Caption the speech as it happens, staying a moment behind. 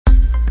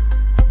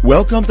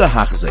Welcome to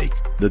Hachzik,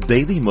 the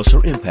Daily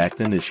Musar Impact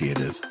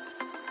Initiative.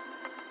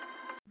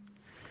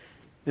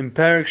 In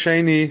Perek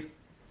Sheni,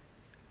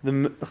 the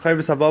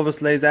Chovos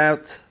HaLevavos lays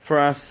out for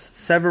us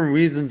 7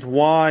 reasons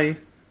why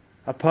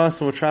a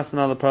person will trust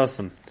another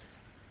person.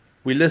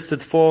 We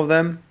listed 4 of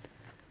them.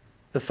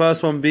 The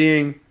first one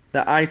being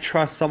that I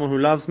trust someone who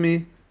loves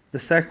me. The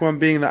second one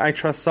being that I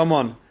trust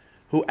someone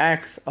who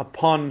acts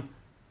upon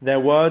their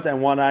word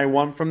and what I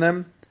want from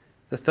them.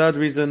 The third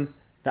reason,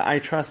 that I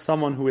trust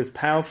someone who is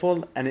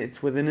powerful and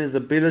it's within his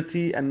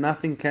ability and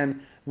nothing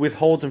can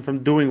withhold him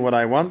from doing what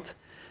I want.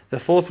 The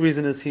fourth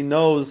reason is he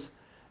knows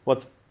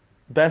what's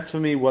best for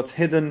me, what's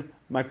hidden,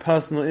 my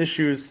personal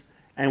issues,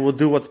 and will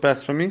do what's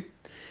best for me.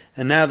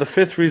 And now the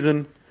fifth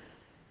reason,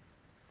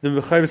 the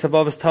Chovos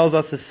HaLevavos tells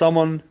us, is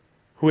someone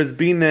who has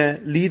been there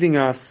leading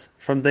us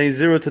from day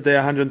 0 to day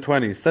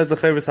 120. Says the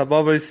Chovos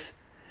HaLevavos,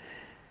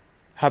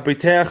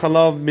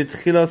 Habitachon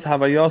mitchilas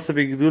havayasa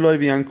v'gduloi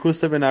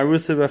v'yankusa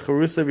v'narusa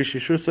v'charusa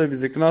v'shishusa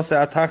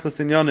v'ziknasa atachlis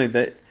inyoni.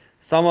 That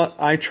someone,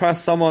 I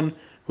trust someone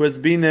who has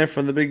been there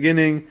from the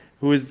beginning,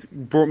 who has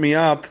brought me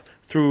up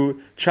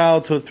through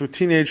childhood, through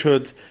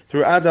teenagehood,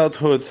 through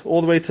adulthood,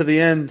 all the way to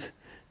the end,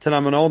 till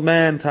I'm an old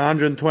man, to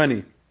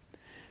 120.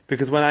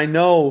 Because when I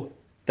know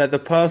that the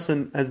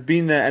person has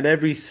been there at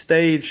every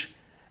stage,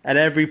 at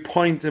every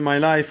point in my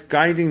life,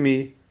 guiding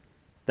me,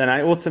 then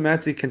I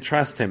automatically can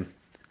trust him.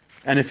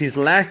 And if he's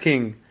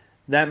lacking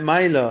that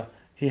maila,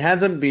 he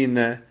hasn't been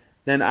there,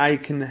 then I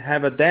can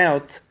have a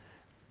doubt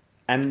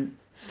and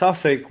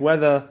suffix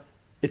whether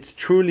it's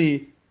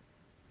truly,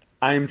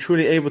 I am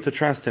truly able to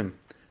trust him.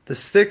 The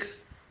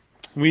 6th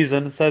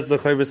reason, says the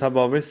Chovos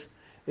HaLevavos,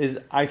 is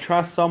I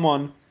trust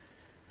someone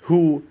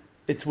who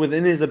it's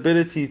within his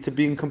ability to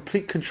be in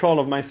complete control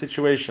of my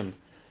situation.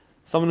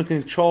 Someone who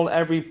can control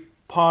every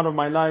part of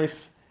my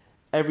life,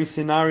 every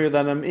scenario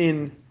that I'm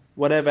in,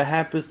 whatever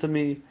happens to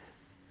me,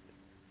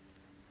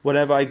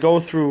 whatever I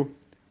go through.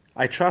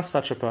 I trust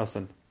such a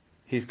person.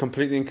 He's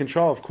completely in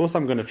control. Of course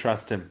I'm going to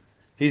trust him.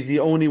 He's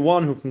the only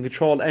one who can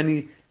control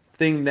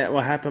anything that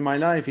will happen in my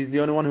life. He's the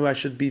only one who I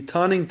should be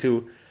turning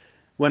to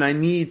when I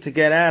need to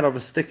get out of a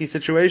sticky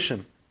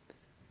situation.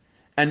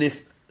 And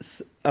if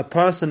a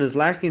person is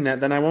lacking that,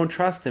 then I won't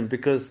trust him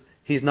because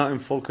he's not in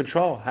full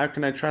control. How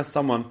can I trust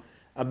someone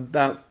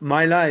about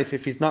my life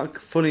if he's not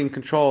fully in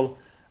control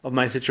of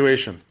my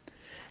situation?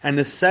 And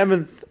the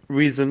 7th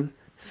reason,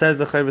 says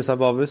the Chovos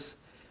HaLevavos,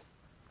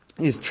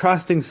 is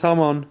trusting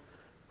someone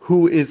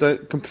who is a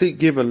complete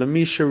giver. Someone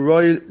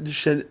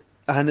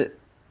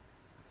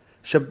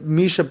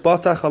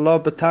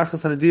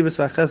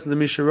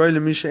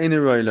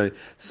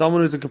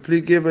who's a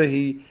complete giver,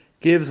 he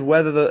gives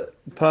whether the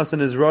person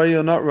is roy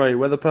or not roy,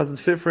 whether the person's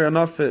fit for it or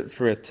not fit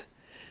for it.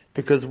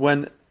 Because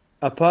when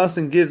a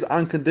person gives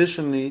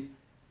unconditionally,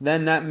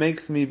 then that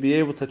makes me be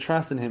able to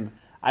trust in him.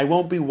 I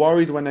won't be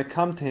worried when I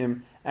come to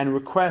him and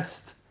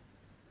request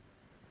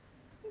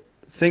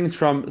things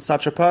from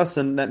such a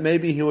person that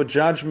maybe he will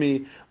judge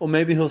me, or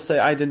maybe he'll say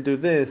I didn't do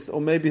this, or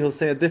maybe he'll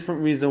say a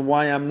different reason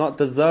why I'm not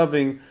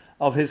deserving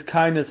of his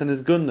kindness and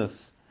his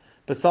goodness.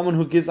 But someone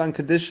who gives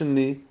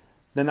unconditionally,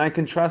 then I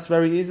can trust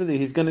very easily.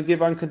 He's going to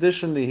give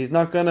unconditionally. He's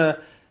not going to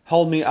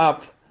hold me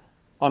up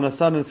on a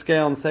sudden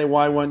scale and say,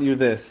 why weren't you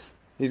this?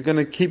 He's going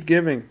to keep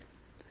giving.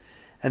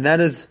 And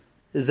that is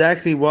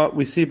exactly what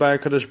we see by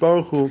HaKadosh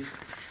Baruch Hu.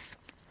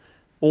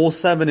 All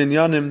 7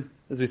 inyanim,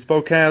 as we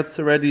spoke out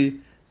already,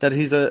 that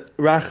he's a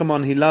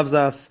Rachamon, he loves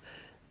us,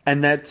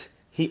 and that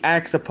he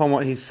acts upon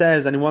what he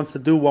says, and he wants to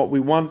do what we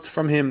want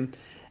from him,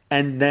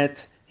 and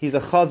that he's a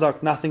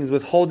Chazak, nothing's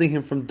withholding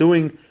him from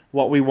doing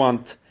what we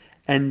want,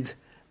 and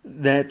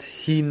that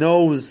he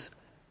knows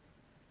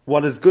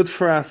what is good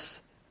for us.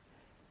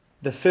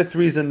 The 5th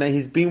reason, that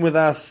he's been with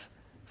us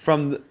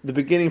from the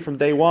beginning, from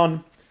day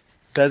 1,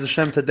 Be'ez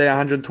Hashem to day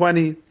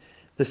 120.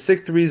 The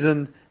 6th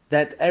reason,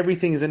 that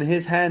everything is in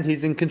his hand,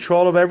 he's in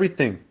control of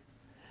everything.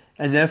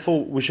 And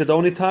therefore, we should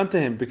only turn to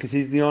him because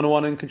he's the only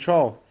one in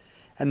control.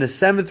 And the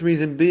 7th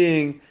reason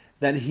being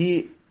that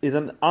he is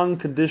an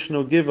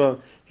unconditional giver.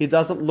 He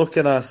doesn't look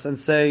at us and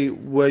say,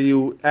 were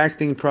you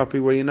acting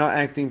properly, were you not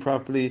acting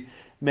properly,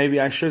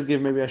 maybe I should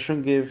give, maybe I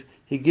shouldn't give.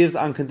 He gives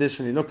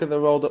unconditionally. Look at the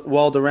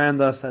world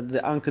around us and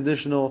the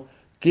unconditional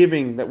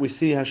giving that we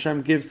see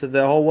Hashem gives to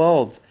the whole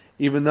world,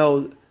 even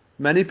though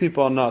many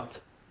people are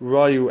not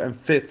royu and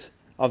fit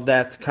of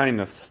that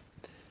kindness.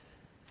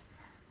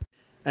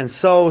 And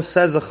so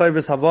says the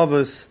Chovos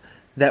HaLevavos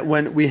that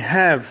when we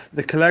have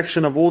the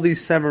collection of all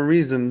these 7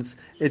 reasons,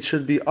 it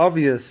should be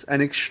obvious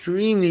and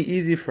extremely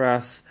easy for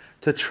us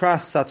to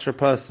trust such a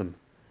person.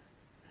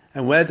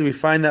 And where do we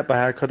find that?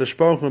 By HaKadosh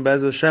Baruch Hu,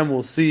 Be'ez Hashem,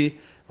 we'll see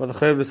what the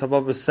Chovos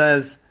HaLevavos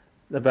says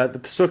about the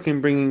Pesukim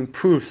bringing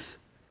proofs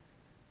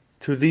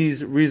to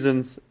these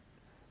reasons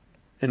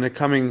in the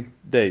coming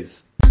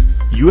days.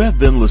 You have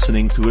been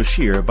listening to a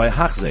shiur by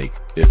Hachzik.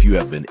 If you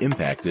have been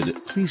impacted,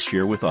 please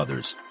share with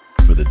others.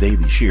 For the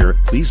daily shiur,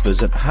 please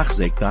visit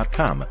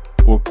Hachzik.com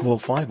or call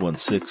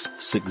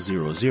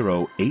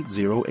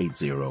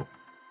 516-600-8080.